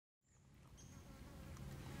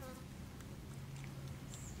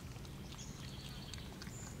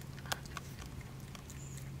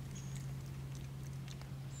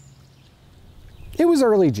It was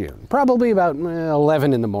early June, probably about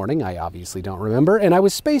 11 in the morning, I obviously don't remember, and I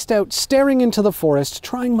was spaced out staring into the forest,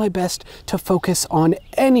 trying my best to focus on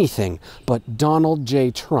anything but Donald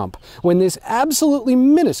J. Trump, when this absolutely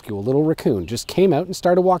minuscule little raccoon just came out and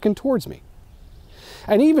started walking towards me.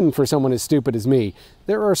 And even for someone as stupid as me,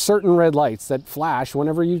 there are certain red lights that flash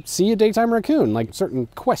whenever you see a daytime raccoon, like certain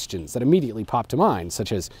questions that immediately pop to mind,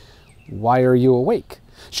 such as, why are you awake?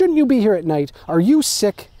 Shouldn't you be here at night? Are you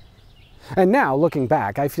sick? And now, looking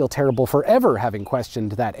back, I feel terrible for ever having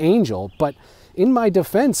questioned that angel, but in my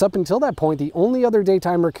defense, up until that point, the only other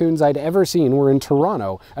daytime raccoons I'd ever seen were in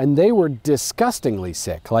Toronto, and they were disgustingly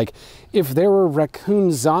sick. Like, if there were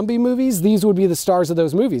raccoon zombie movies, these would be the stars of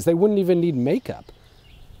those movies. They wouldn't even need makeup.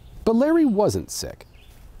 But Larry wasn't sick.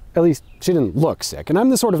 At least, she didn't look sick, and I'm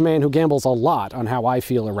the sort of man who gambles a lot on how I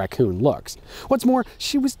feel a raccoon looks. What's more,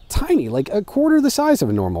 she was tiny, like a quarter the size of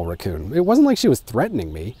a normal raccoon. It wasn't like she was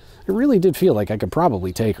threatening me. It really did feel like I could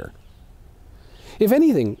probably take her. If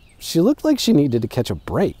anything, she looked like she needed to catch a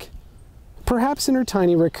break. Perhaps in her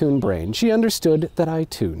tiny raccoon brain, she understood that I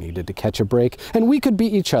too needed to catch a break, and we could be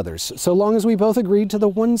each other's, so long as we both agreed to the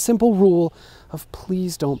one simple rule of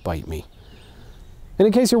please don't bite me. And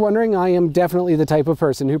in case you're wondering, I am definitely the type of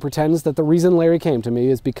person who pretends that the reason Larry came to me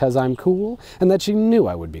is because I'm cool, and that she knew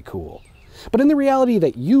I would be cool. But in the reality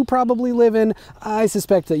that you probably live in, I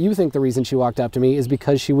suspect that you think the reason she walked up to me is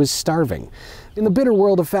because she was starving. In the bitter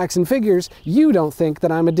world of facts and figures, you don't think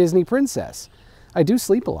that I'm a Disney princess. I do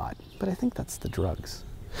sleep a lot, but I think that's the drugs.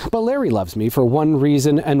 But Larry loves me for one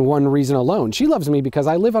reason and one reason alone. She loves me because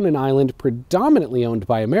I live on an island predominantly owned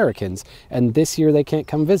by Americans, and this year they can't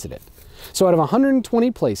come visit it. So out of 120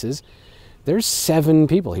 places, there's 7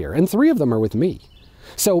 people here, and 3 of them are with me.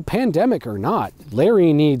 So pandemic or not,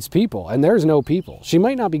 Larry needs people, and there's no people. She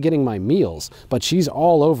might not be getting my meals, but she's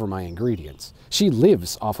all over my ingredients. She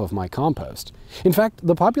lives off of my compost. In fact,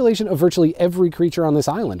 the population of virtually every creature on this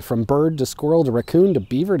island, from bird to squirrel to raccoon to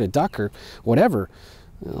beaver to duck or whatever,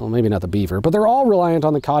 well, maybe not the beaver, but they're all reliant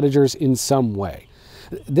on the cottagers in some way.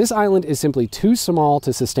 This island is simply too small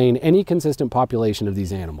to sustain any consistent population of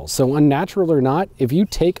these animals. So unnatural or not, if you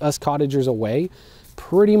take us cottagers away,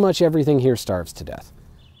 pretty much everything here starves to death.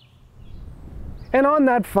 And on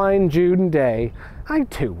that fine June day, I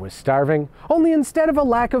too was starving, only instead of a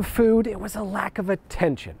lack of food, it was a lack of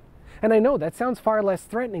attention. And I know that sounds far less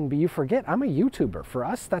threatening, but you forget I'm a YouTuber. For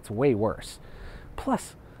us, that's way worse.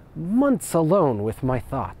 Plus, months alone with my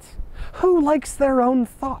thoughts. Who likes their own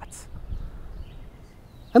thoughts?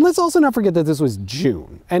 And let's also not forget that this was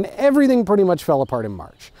June, and everything pretty much fell apart in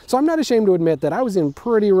March. So I'm not ashamed to admit that I was in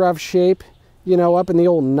pretty rough shape, you know, up in the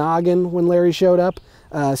old noggin when Larry showed up.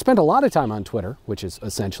 Spent a lot of time on Twitter, which is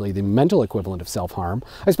essentially the mental equivalent of self-harm.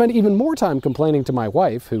 I spent even more time complaining to my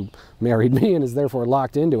wife, who married me and is therefore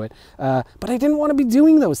locked into it. But I didn't want to be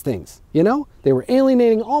doing those things, you know? They were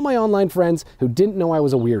alienating all my online friends who didn't know I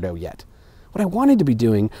was a weirdo yet. What I wanted to be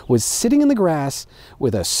doing was sitting in the grass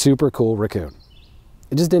with a super cool raccoon.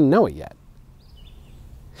 I just didn't know it yet.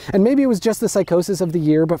 And maybe it was just the psychosis of the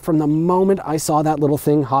year, but from the moment I saw that little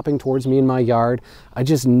thing hopping towards me in my yard, I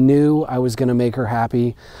just knew I was going to make her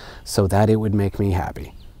happy so that it would make me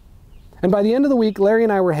happy. And by the end of the week, Larry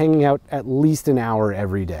and I were hanging out at least an hour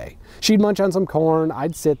every day. She'd munch on some corn,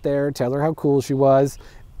 I'd sit there, tell her how cool she was.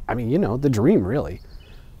 I mean, you know, the dream really.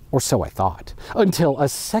 Or so I thought, until a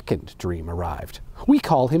second dream arrived. We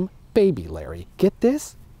call him Baby Larry. Get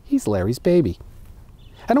this? He's Larry's baby.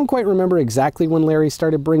 I don't quite remember exactly when Larry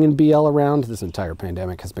started bringing BL around. This entire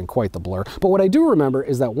pandemic has been quite the blur. But what I do remember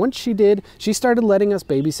is that once she did, she started letting us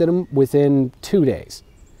babysit him within 2 days.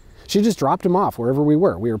 She just dropped him off wherever we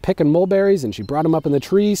were. We were picking mulberries and she brought him up in the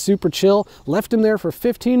tree, super chill, left him there for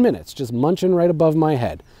 15 minutes, just munching right above my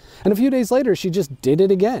head. And a few days later, she just did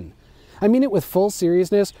it again. I mean it with full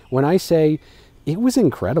seriousness when I say it was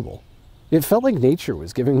incredible. It felt like nature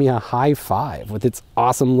was giving me a high five with its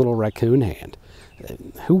awesome little raccoon hand.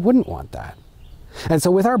 Who wouldn't want that? And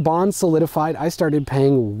so with our bond solidified, I started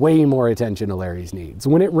paying way more attention to Larry's needs.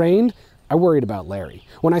 When it rained, I worried about Larry.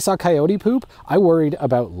 When I saw coyote poop, I worried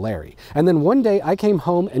about Larry. And then one day I came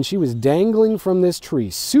home and she was dangling from this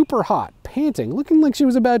tree, super hot, panting, looking like she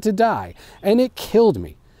was about to die. And it killed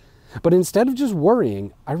me. But instead of just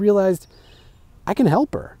worrying, I realized I can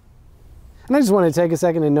help her. And I just want to take a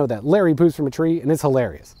second and know that Larry poops from a tree and it's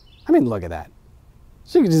hilarious. I mean, look at that.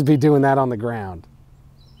 She could just be doing that on the ground.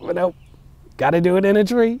 But nope, gotta do it in a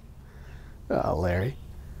tree. Oh, Larry.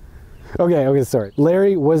 Okay, sorry.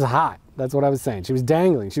 Larry was hot. That's what I was saying. She was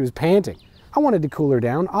dangling, she was panting. I wanted to cool her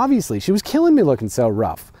down, obviously. She was killing me looking so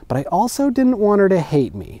rough. But I also didn't want her to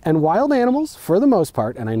hate me. And wild animals, for the most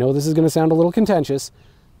part, and I know this is gonna sound a little contentious,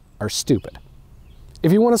 are stupid.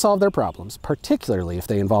 If you want to solve their problems, particularly if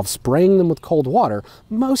they involve spraying them with cold water,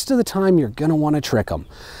 most of the time you're going to want to trick them.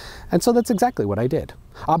 And so that's exactly what I did.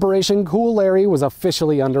 Operation Cool Larry was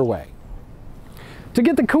officially underway. To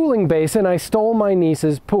get the cooling basin, I stole my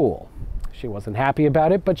niece's pool. She wasn't happy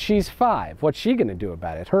about it, but she's 5. What's she going to do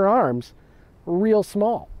about it? Her arms are real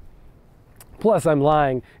small. Plus, I'm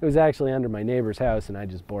lying. It was actually under my neighbor's house and I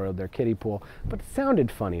just borrowed their kiddie pool. But it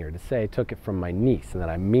sounded funnier to say I took it from my niece and that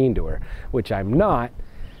I'm mean to her, which I'm not,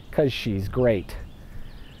 because she's great.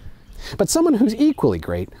 But someone who's equally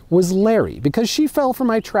great was Larry, because she fell for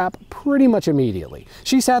my trap pretty much immediately.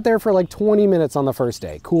 She sat there for like 20 minutes on the first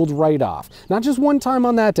day, cooled right off. Not just one time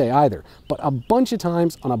on that day either, but a bunch of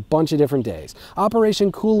times on a bunch of different days.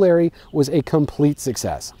 Operation Cool Larry was a complete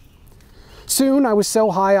success. Soon, I was so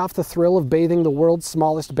high off the thrill of bathing the world's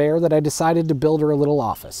smallest bear that I decided to build her a little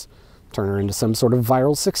office. Turn her into some sort of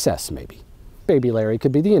viral success, maybe. Baby Larry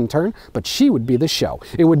could be the intern, but she would be the show.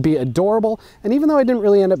 It would be adorable, and even though I didn't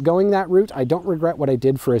really end up going that route, I don't regret what I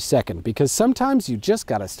did for a second, because sometimes you just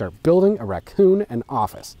gotta start building a raccoon an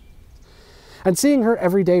office. And seeing her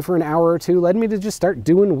every day for an hour or two led me to just start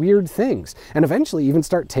doing weird things, and eventually even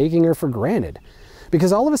start taking her for granted.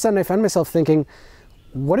 Because all of a sudden I found myself thinking,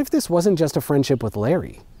 what if this wasn't just a friendship with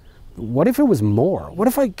Larry? What if it was more? What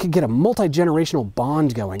if I could get a multi-generational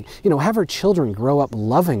bond going? You know, have her children grow up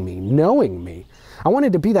loving me, knowing me. I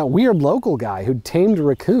wanted to be that weird local guy who'd tamed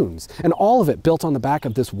raccoons, and all of it built on the back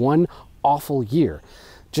of this one awful year.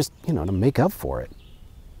 Just, you know, to make up for it.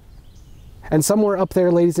 And somewhere up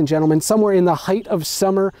there, ladies and gentlemen, somewhere in the height of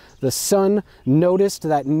summer, the sun noticed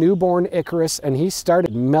that newborn Icarus and he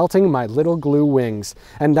started melting my little glue wings.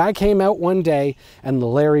 And I came out one day and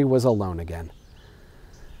Larry was alone again.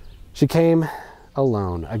 She came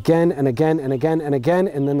alone again and again and again and again,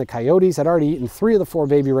 and then the coyotes had already eaten 3 of the 4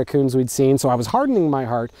 baby raccoons we'd seen, so I was hardening my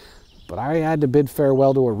heart, but I had to bid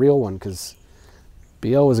farewell to a real one because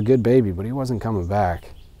BL was a good baby, but he wasn't coming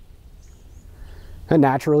back. And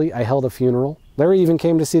naturally, I held a funeral. Larry even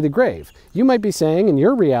came to see the grave. You might be saying in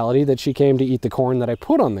your reality that she came to eat the corn that I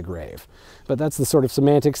put on the grave. But that's the sort of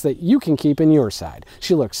semantics that you can keep in your side.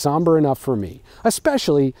 She looked somber enough for me.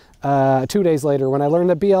 Especially 2 days later when I learned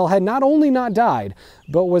that BL had not only not died,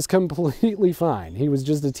 but was completely fine. He was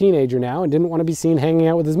just a teenager now and didn't want to be seen hanging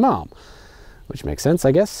out with his mom. Which makes sense,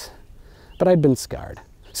 I guess. But I'd been scarred.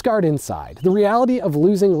 Scarred inside. The reality of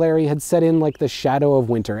losing Larry had set in like the shadow of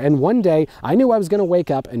winter, and one day I knew I was going to wake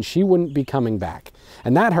up and she wouldn't be coming back.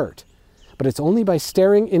 And that hurt. But it's only by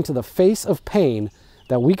staring into the face of pain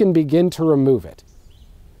that we can begin to remove it.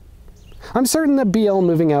 I'm certain that BL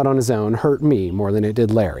moving out on his own hurt me more than it did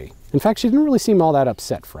Larry. In fact, she didn't really seem all that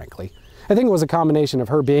upset, frankly. I think it was a combination of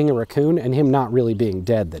her being a raccoon and him not really being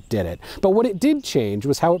dead that did it. But what it did change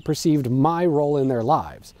was how it perceived my role in their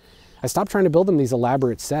lives. I stopped trying to build them these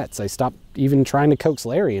elaborate sets. I stopped even trying to coax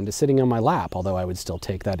Larry into sitting on my lap, although I would still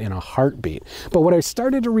take that in a heartbeat. But what I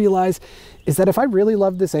started to realize is that if I really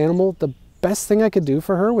loved this animal, the best thing I could do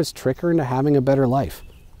for her was trick her into having a better life.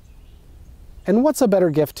 And what's a better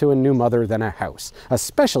gift to a new mother than a house,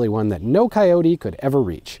 especially one that no coyote could ever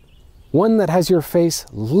reach? One that has your face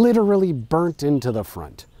literally burnt into the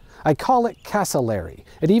front. I call it Casa Larry.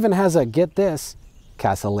 It even has a, get this,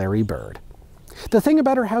 Casa Larry bird. The thing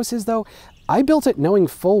about her house is, though, I built it knowing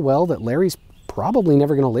full well that Larry's probably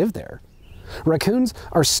never going to live there. Raccoons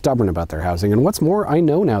are stubborn about their housing, and what's more, I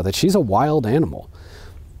know now that she's a wild animal.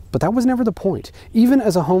 But that was never the point. Even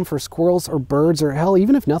as a home for squirrels or birds, or hell,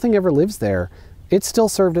 even if nothing ever lives there, it still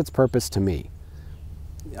served its purpose to me.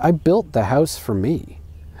 I built the house for me.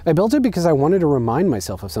 I built it because I wanted to remind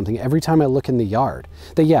myself of something every time I look in the yard.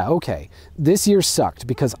 That yeah, okay, this year sucked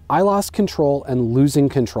because I lost control and losing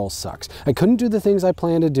control sucks. I couldn't do the things I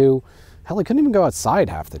planned to do. Hell, I couldn't even go outside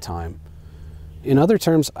half the time. In other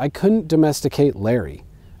terms, I couldn't domesticate Larry.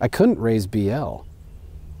 I couldn't raise BL.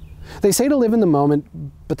 They say to live in the moment,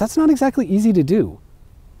 but that's not exactly easy to do.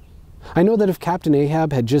 I know that if Captain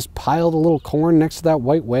Ahab had just piled a little corn next to that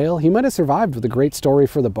white whale, he might have survived with a great story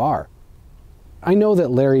for the bar. I know that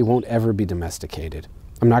Larry won't ever be domesticated.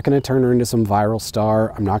 I'm not going to turn her into some viral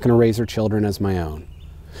star. I'm not going to raise her children as my own.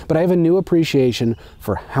 But I have a new appreciation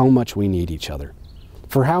for how much we need each other,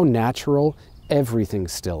 for how natural everything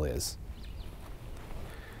still is.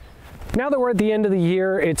 Now that we're at the end of the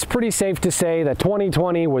year, it's pretty safe to say that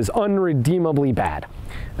 2020 was unredeemably bad.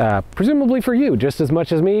 Presumably for you, just as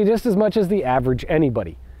much as me, just as much as the average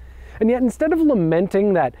anybody. And yet, instead of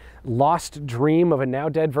lamenting that lost dream of a now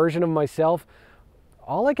dead version of myself,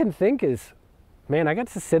 all I can think is, man, I got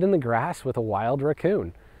to sit in the grass with a wild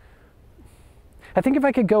raccoon. I think if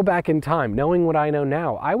I could go back in time, knowing what I know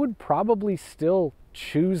now, I would probably still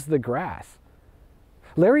choose the grass.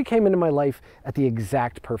 Larry came into my life at the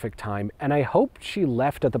exact perfect time, and I hope she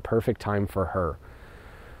left at the perfect time for her.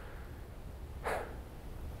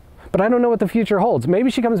 But I don't know what the future holds. Maybe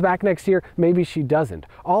she comes back next year, maybe she doesn't.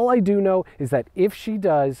 All I do know is that if she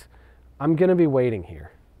does, I'm gonna be waiting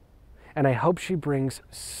here. And I hope she brings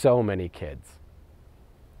so many kids.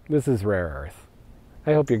 This is Rare Earth.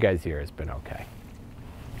 I hope your guys' year has been okay.